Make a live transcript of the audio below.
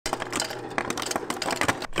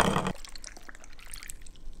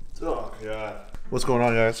God. What's going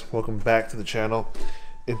on, guys? Welcome back to the channel.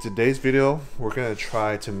 In today's video, we're gonna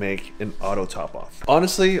try to make an auto top off.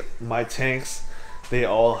 Honestly, my tanks, they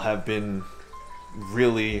all have been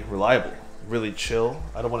really reliable, really chill.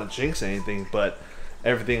 I don't want to jinx anything, but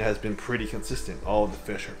everything has been pretty consistent. All of the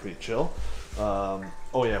fish are pretty chill. Oh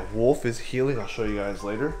yeah, Wolf is healing. I'll show you guys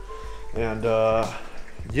later. And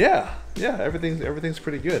yeah, everything's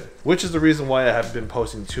pretty good. Which is the reason why I haven't been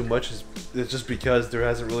posting too much. It's just because there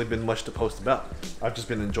hasn't really been much to post about. I've just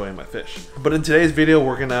been enjoying my fish. But in today's video,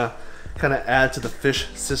 we're gonna kind of add to the fish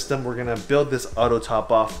system. We're gonna build this auto top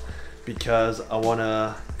off because I want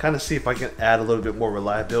to kind of see if I can add a little bit more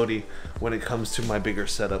reliability when it comes to my bigger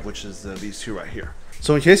setup, which is these two right here.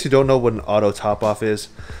 So in case you don't know what an auto top off is,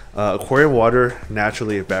 aquarium water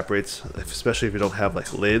naturally evaporates, especially if you don't have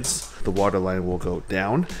like lids. The water line will go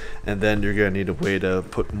down, and then you're gonna need a way to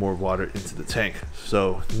put more water into the tank.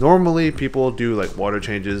 So normally people do like water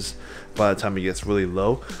changes by the time it gets really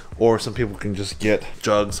low, or some people can just get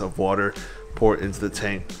jugs of water, pour it into the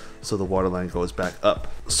tank so the water line goes back up.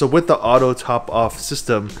 So with the auto top off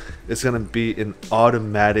system, it's gonna be an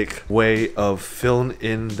automatic way of filling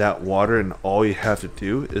in that water, and all you have to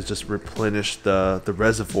do is just replenish the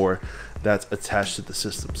reservoir that's attached to the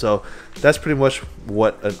system. So that's pretty much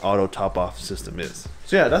what an auto top off system is.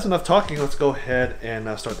 So yeah, that's enough talking. Let's go ahead and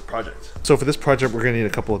start the project. So for this project, we're gonna need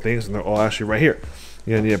a couple of things, and they're all actually right here.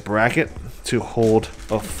 You're gonna need a bracket to hold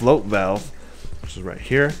a float valve, which is right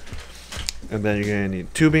here. And then you're gonna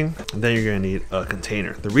need tubing, and then you're gonna need a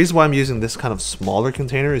container. The reason why I'm using this kind of smaller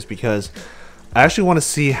container is because I actually want to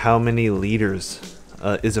see how many liters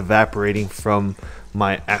is evaporating from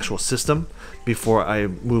my actual system before I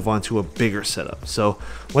move on to a bigger setup. So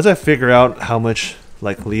once I figure out how much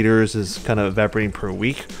like liters is kind of evaporating per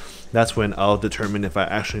week, that's when I'll determine if I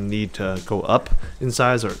actually need to go up in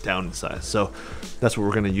size or down in size. So that's what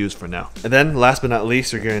we're gonna use for now. And then last but not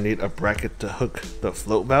least, you're gonna need a bracket to hook the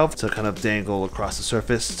float valve to kind of dangle across the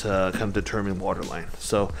surface to kind of determine water line.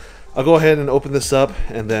 So I'll go ahead and open this up,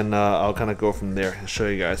 and then I'll kind of go from there and show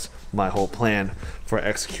you guys my whole plan for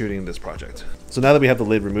executing this project. So now that we have the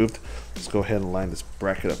lid removed, let's go ahead and line this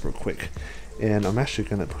bracket up real quick. And I'm actually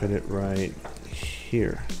gonna put it right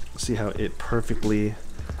here. See how it perfectly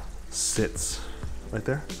sits right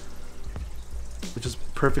there? It just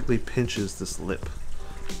perfectly pinches this lip,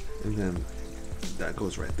 and then that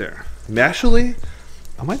goes right there. Actually,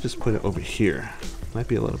 I might just put it over here. Might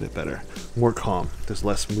be a little bit better, more calm. There's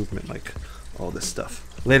less movement, like all this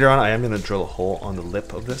stuff. Later on, I am gonna drill a hole on the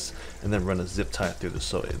lip of this and then run a zip tie through this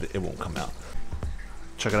so it won't come out.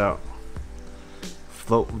 Check it out.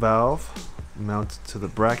 Float valve mounted to the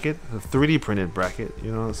bracket, the 3D printed bracket.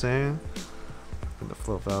 You know what I'm saying? And the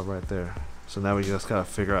float valve right there. So now we just gotta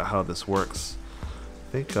figure out how this works.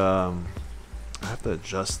 I think I have to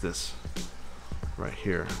adjust this right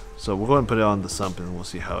here. So we'll go ahead and put it on the sump, and we'll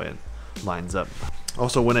see how it lines up.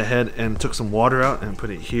 Also went ahead and took some water out and put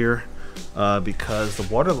it here because the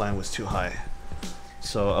water line was too high.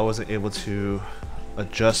 So I wasn't able to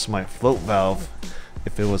adjust my float valve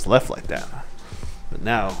if it was left like that. But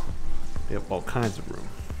now we have all kinds of room.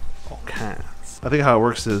 All kinds. I think how it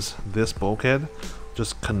works is this bulkhead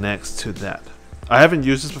just connects to that. I haven't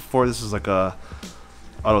used this before. This is like a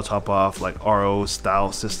auto top off, like RO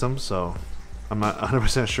style system, so I'm not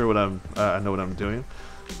 100% sure what I know what I'm doing,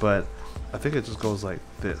 but I think it just goes like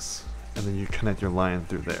this, and then you connect your line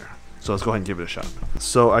through there. So let's go ahead and give it a shot.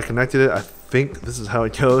 So I connected it. I think this is how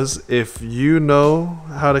it goes. If you know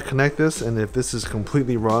how to connect this, and if this is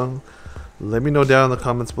completely wrong, let me know down in the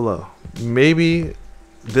comments below. Maybe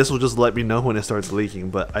this will just let me know when it starts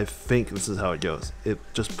leaking, but I think this is how it goes. It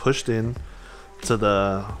just pushed in to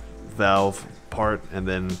the valve part, and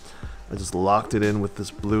then I just locked it in with this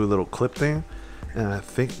blue little clip thing, and I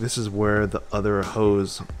think this is where the other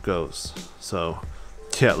hose goes. So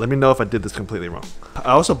yeah, let me know if I did this completely wrong.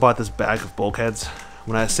 I also bought this bag of bulkheads.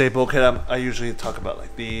 When I say bulkhead, I usually talk about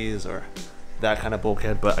like these or that kind of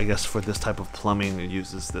bulkhead, but I guess for this type of plumbing it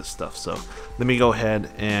uses this stuff. So let me go ahead,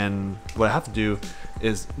 and what I have to do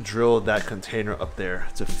is drill that container up there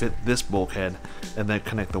to fit this bulkhead, and then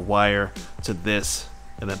connect the wire to this,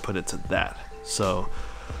 and then put it to that. So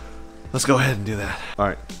let's go ahead and do that. All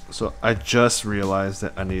right, so I just realized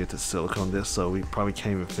that I needed to silicone this, so we probably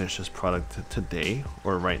can't even finish this product today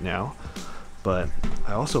or right now. But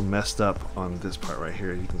I also messed up on this part right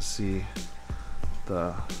here. You can see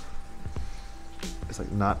it's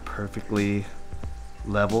like not perfectly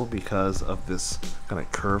level because of this kind of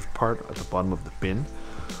curved part at the bottom of the bin.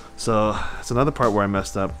 So it's another part where I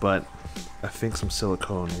messed up, but I think some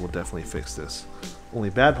silicone will definitely fix this. Only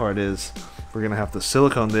bad part is we're gonna have to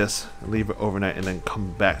silicone this, leave it overnight, and then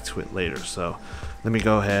come back to it later. So let me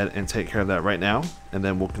go ahead and take care of that right now, and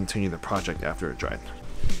then we'll continue the project after it dried.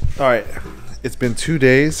 All right, it's been 2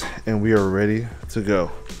 days and we are ready to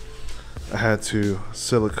go. I had to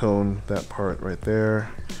silicone that part right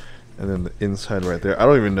there, and then the inside right there. I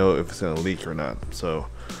don't even know if it's gonna leak or not, so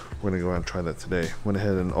we're gonna go ahead and try that today. Went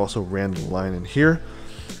ahead and also ran the line in here,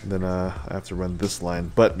 and then I have to run this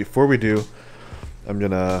line. But before we do, I'm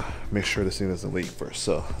gonna make sure this thing doesn't leak first.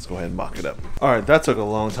 So let's go ahead and mock it up. All right, that took a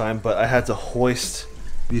long time, but I had to hoist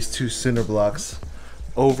these 2 cinder blocks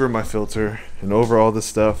over my filter and over all this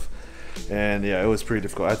stuff. And yeah, it was pretty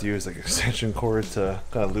difficult. I had to use like extension cord to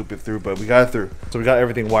kind of loop it through, but we got it through. So we got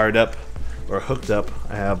everything wired up or hooked up.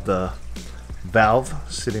 I have the valve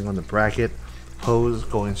sitting on the bracket, hose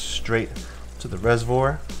going straight to the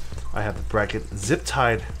reservoir. I have the bracket zip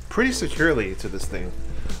tied pretty securely to this thing.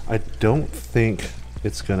 I don't think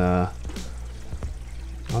it's gonna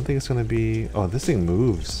be, oh, this thing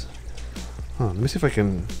moves. Let me see if I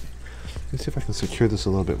can secure this a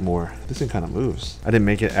little bit more. This thing kind of moves. I didn't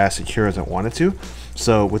make it as secure as I wanted to.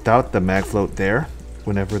 So without the mag float there,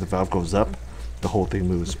 whenever the valve goes up, the whole thing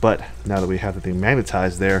moves. But now that we have the thing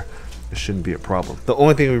magnetized there, it shouldn't be a problem. The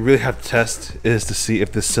only thing we really have to test is to see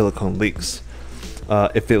if this silicone leaks.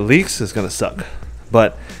 If it leaks, it's gonna suck.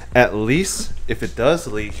 But at least if it does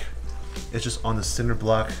leak, it's just on the cinder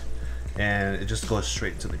block and it just goes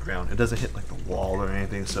straight to the ground. It doesn't hit like the wall or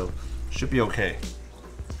anything, so it should be okay.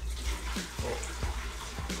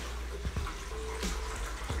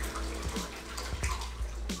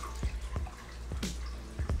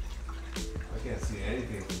 I can't see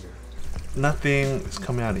anything from here. Nothing is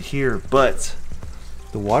coming out of here, but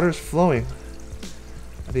the water is flowing.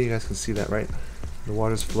 I think you guys can see that, right? The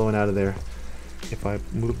water's flowing out of there. If I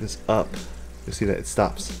move this up, you'll see that it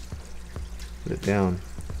stops. Put it down,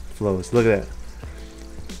 flows. Look at that.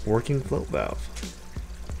 Working float valve.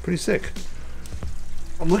 Pretty sick.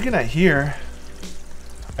 I'm looking at here.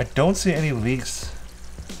 I don't see any leaks,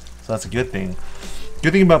 so that's a good thing.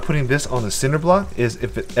 Good thing about putting this on the cinder block is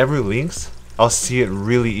if it ever leaks, I'll see it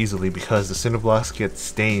really easily because the cinder blocks get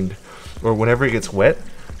stained, or whenever it gets wet,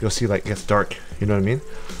 you'll see like it gets dark. You know what I mean?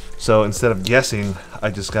 So instead of guessing,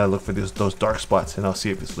 I just gotta look for those dark spots and I'll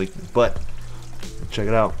see if it's leaking. But check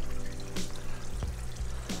it out.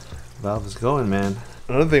 Valve is going, man.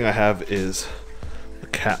 Another thing I have is a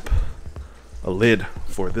cap, a lid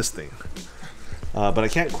for this thing. But I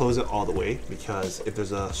can't close it all the way because if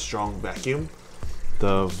there's a strong vacuum,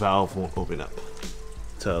 the valve won't open up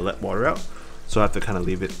to let water out. So I have to kind of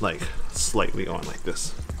leave it like slightly on like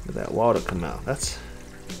this. Let that water come out. That's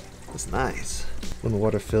nice. When the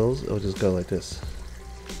water fills, it'll just go like this,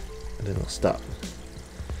 and then it'll stop.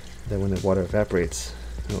 Then when the water evaporates,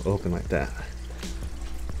 it'll open like that.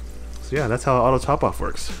 So yeah, that's how auto top off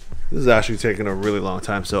works. This is actually taking a really long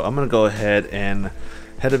time, so I'm gonna go ahead and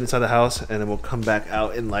head up inside the house, and then we'll come back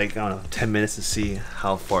out in like, I don't know, 10 minutes to see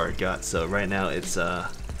how far it got. So right now it's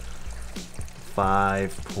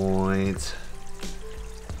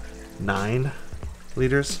 5.9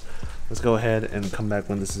 liters. Let's go ahead and come back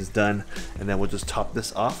when this is done, and then we'll just top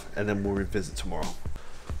this off, and then we'll revisit tomorrow.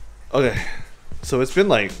 Okay, so it's been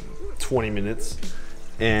like 20 minutes,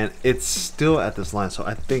 and it's still at this line. So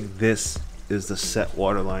I think this is the set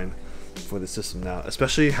water line for the system now,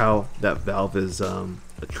 especially how that valve is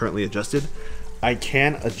currently adjusted. I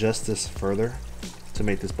can adjust this further to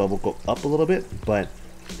make this bubble go up a little bit, but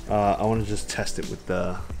I want to just test it with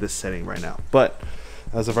this setting right now. But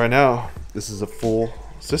as of right now, this is a full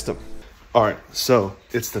system. All right, so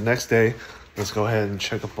it's the next day. Let's go ahead and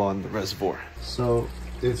check up on the reservoir. So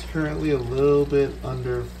it's currently a little bit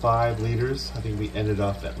under 5 liters. I think we ended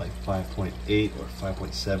off at like 5.8 or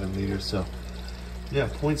 5.7 liters. So yeah,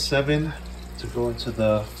 0.7 to go into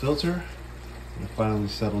the filter. And finally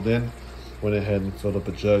settled in. Went ahead and filled up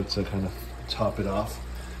a jug to kind of top it off.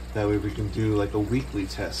 That way we can do like a weekly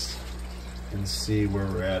test and see where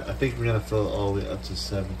we're at. I think we're gonna fill it all the way up to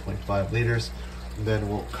 7.5 liters. And then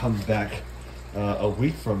we'll come back a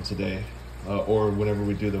week from today, or whenever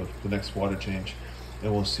we do the next water change,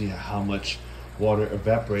 and we'll see how much water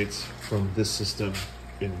evaporates from this system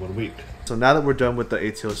in 1 week. So now that we're done with the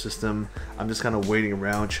ATO system, I'm just kind of waiting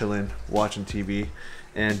around, chilling, watching TV,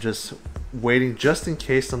 and just waiting just in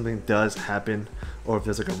case something does happen, or if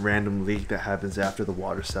there's like a random leak that happens after the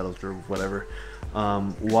water settles or whatever.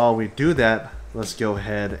 While we do that, let's go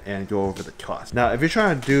ahead and go over the cost. Now, if you're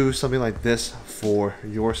trying to do something like this for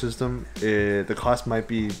your system, the cost might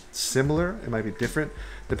be similar, it might be different,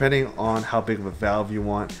 depending on how big of a valve you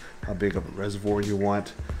want, how big of a reservoir you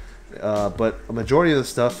want. But a majority of the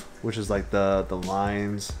stuff, which is like the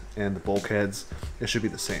lines and the bulkheads, it should be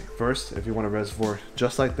the same. First, if you want a reservoir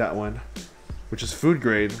just like that one, which is food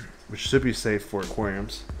grade, which should be safe for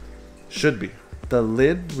aquariums, should be. The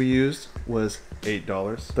lid we used was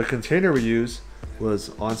 $8. The container we used was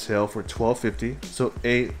on sale for $12.50. So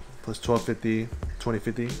 8 plus $12.50,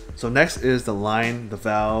 $20.50. So next is the line, the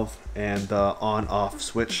valve, and the on-off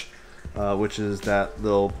switch, which is that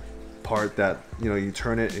little part that, you know, you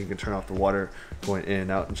turn it and you can turn off the water going in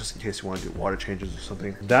and out, just in case you want to do water changes or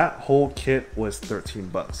something. That whole kit was 13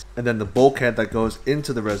 bucks. And then the bulkhead that goes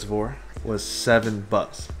into the reservoir was 7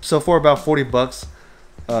 bucks. So for about 40 bucks,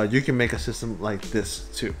 you can make a system like this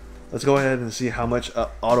too. Let's go ahead and see how much an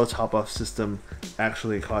auto top-off system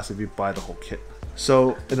actually costs if you buy the whole kit.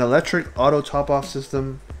 So an electric auto top-off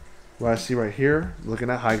system, what I see right here, looking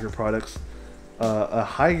at Higer products, a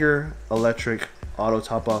Higer electric auto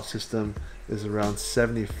top-off system is around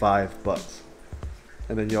 75 bucks.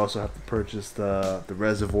 And then you also have to purchase the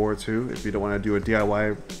reservoir too. If you don't want to do a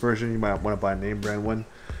DIY version, you might want to buy a name brand one.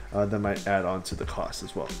 That might add on to the cost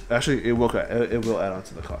as well. Actually, it will add on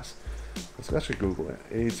to the cost. Let's actually Google it.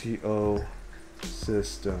 ATO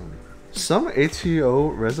system. Some ATO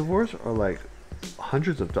reservoirs are like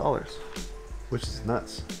hundreds of dollars, which is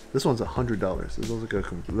nuts. This one's $100. This looks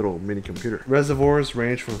like a little mini computer. Reservoirs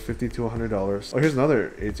range from $50 to $100. Oh, here's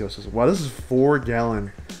another ATO system. Wow, this is a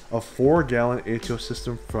 4-gallon ATO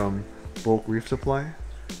system from Bulk Reef Supply.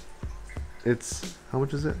 It's, how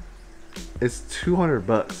much is it? It's 200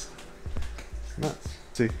 bucks. It's nuts.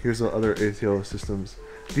 See, here's the other ATO systems.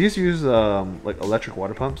 These use like electric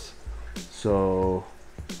water pumps. So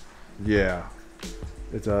yeah,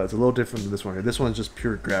 it's a little different than this one here. This one's just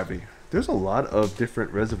pure gravity. There's a lot of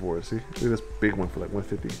different reservoirs. See, look at this big one for like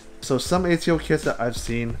 150. So some ATO kits that I've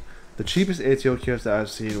seen, the cheapest ATO kits that I've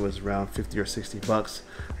seen was around 50 or 60 bucks,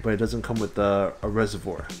 but it doesn't come with a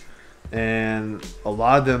reservoir. And a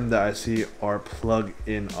lot of them that I see are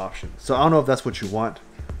plug-in options. So I don't know if that's what you want.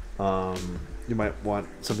 You might want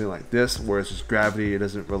something like this where it's just gravity. It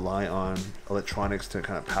doesn't rely on electronics to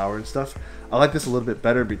kind of power and stuff. I like this a little bit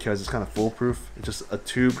better because it's kind of foolproof. It's just a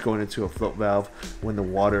tube going into a float valve. When the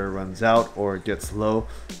water runs out or it gets low,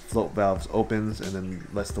 float valves opens and then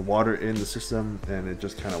lets the water in the system, and it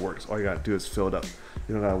just kind of works. All you gotta do is fill it up.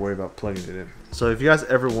 You don't gotta worry about plugging it in. So if you guys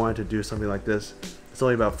ever wanted to do something like this, it's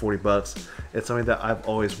only about 40 bucks. It's something that I've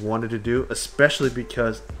always wanted to do, especially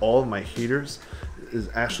because all of my heaters is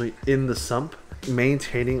actually in the sump.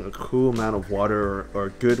 Maintaining a cool amount of water or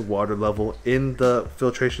good water level in the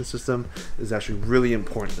filtration system is actually really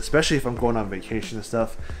important, especially if I'm going on vacation and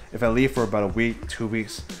stuff. If I leave for about a week, 2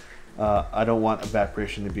 weeks, I don't want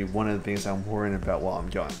evaporation to be one of the things I'm worrying about while I'm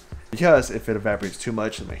gone. Because if it evaporates too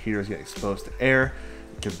much and my heaters get exposed to air,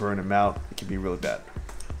 it can burn them out. It can be really bad.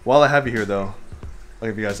 While I have you here though, I'll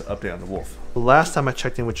give you guys an update on the wolf. The last time I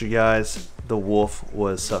checked in with you guys, the wolf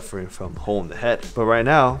was suffering from hole in the head. But right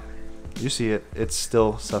now, you see it, it's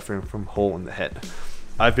still suffering from hole in the head.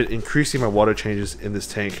 I've been increasing my water changes in this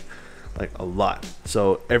tank like a lot.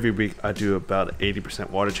 So every week I do about 80%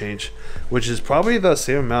 water change, which is probably the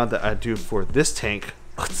same amount that I do for this tank.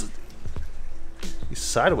 He's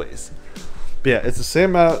sideways. But yeah, it's the same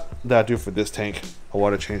amount that I do for this tank. I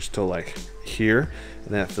water change till like here,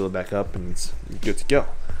 and then I fill it back up and it's good to go.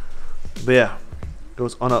 But yeah, it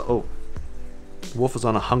was on a, wolf was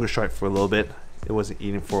on a hunger strike for a little bit. It wasn't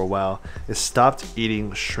eating for a while. It stopped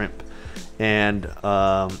eating shrimp, and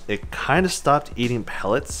it kind of stopped eating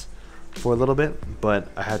pellets for a little bit, but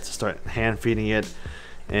I had to start hand feeding it,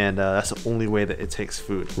 and that's the only way that it takes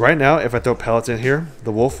food. Right now, if I throw pellets in here,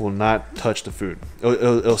 the wolf will not touch the food.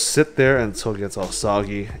 It'll sit there until it gets all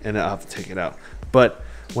soggy, and then I'll have to take it out. But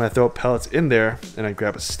when I throw pellets in there, and I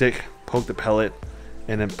grab a stick, poke the pellet,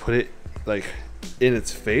 and then put it like in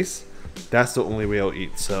its face, that's the only way it'll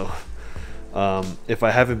eat. So if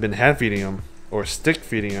I haven't been hand feeding him or stick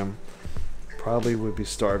feeding him, probably would be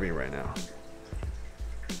starving right now.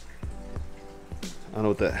 I don't know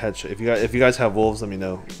what that head shake. If you guys have wolves, let me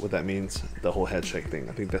know what that means. The whole head shake thing.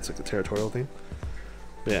 I think that's like a territorial thing.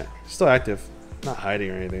 But yeah, still active, not hiding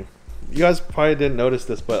or anything. You guys probably didn't notice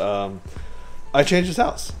this, but I changed his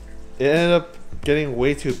house. It ended up getting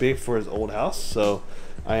way too big for his old house, so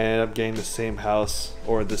I ended up getting the same house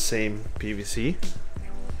or the same PVC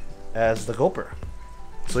as the gulper.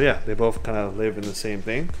 So yeah, they both kind of live in the same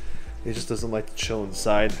thing. He just doesn't like to chill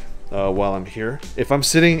inside while I'm here. If I'm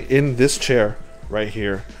sitting in this chair right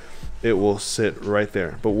here, it will sit right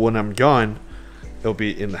there. But when I'm gone, it'll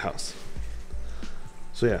be in the house.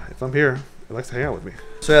 So yeah, if I'm here, it likes to hang out with me.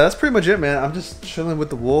 So yeah, that's pretty much it, man. I'm just chilling with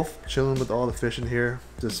the wolf, chilling with all the fish in here,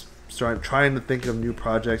 just start trying to think of new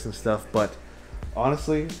projects and stuff. But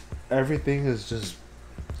honestly, everything in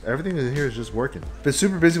here is just working. Been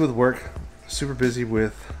super busy with work, super busy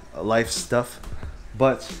with life stuff,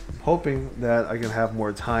 but I'm hoping that I can have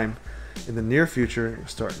more time in the near future,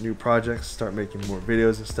 start new projects, start making more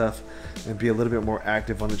videos and stuff, and be a little bit more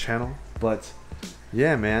active on the channel. But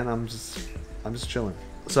yeah, man, I'm just chilling.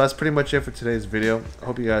 So that's pretty much it for today's video. I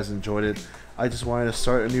hope you guys enjoyed it. I just wanted to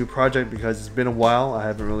start a new project because it's been a while. I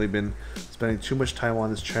haven't really been spending too much time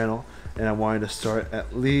on this channel, and I wanted to start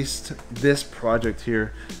at least this project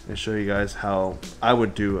here and show you guys how I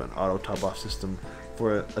would do an auto top off system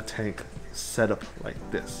for a tank setup like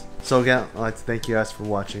this. So again, I'd like to thank you guys for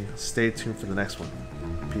watching. Stay tuned for the next one.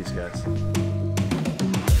 Peace, guys.